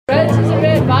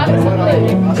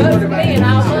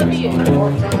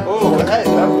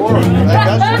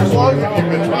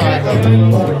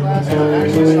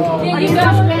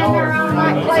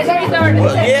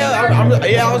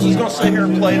Yeah, I was just gonna sit here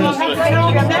and play this.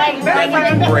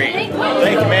 But great.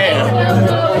 Thank you, man.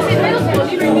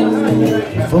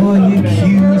 Before you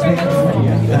accuse me,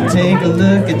 take a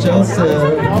look at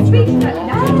yourself.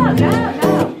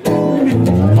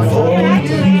 Before you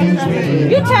accuse me,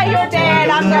 You tell your dad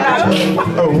I'm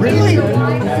gonna. oh really?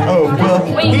 Oh well,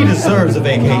 he deserves a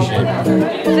vacation.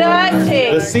 Does he?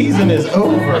 The season is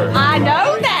over. I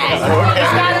know that.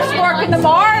 He's got us working the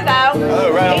bar though.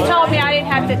 Oh, right He on. told me I didn't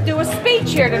have to do a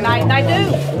speech here tonight, and I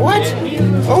do. What?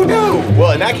 Oh no.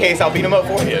 Well, in that case, I'll beat him up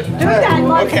for you. Do that,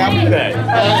 Munson. Okay, I'll do that.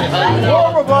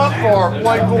 Warm them up for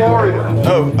White Gloria.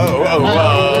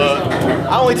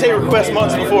 I only take requests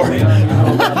months before.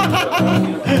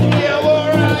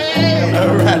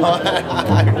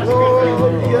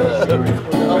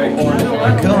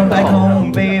 Come back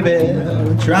home, baby.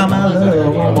 Try my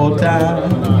love one more time.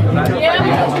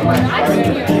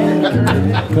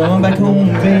 Come back home,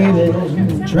 baby.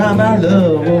 Try my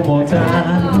love one more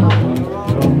time.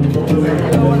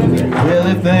 Well,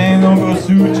 if things don't go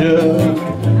suit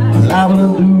you, I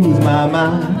will lose my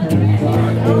mind.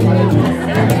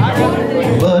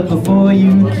 But before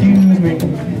you accuse me,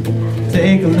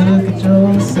 take a look at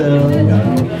yourself.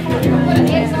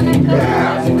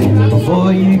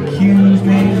 Before you accuse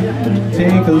me,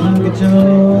 take a look at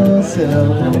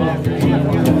yourself.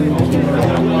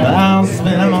 I'm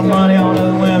spending my money on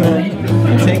other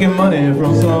women, taking money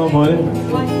from somebody.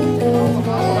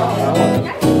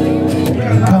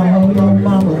 Call your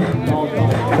mama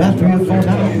about 3 or 4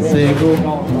 nights ago.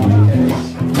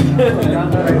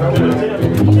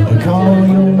 Call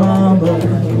your mama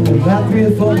about 3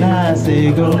 or 4 nights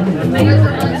ago.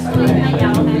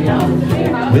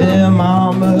 Well,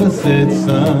 mama said,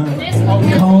 son,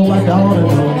 call my daughter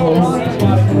no more.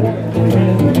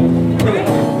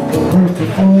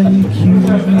 Before you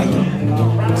accuse me,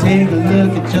 take a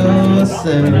look at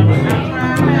yourself.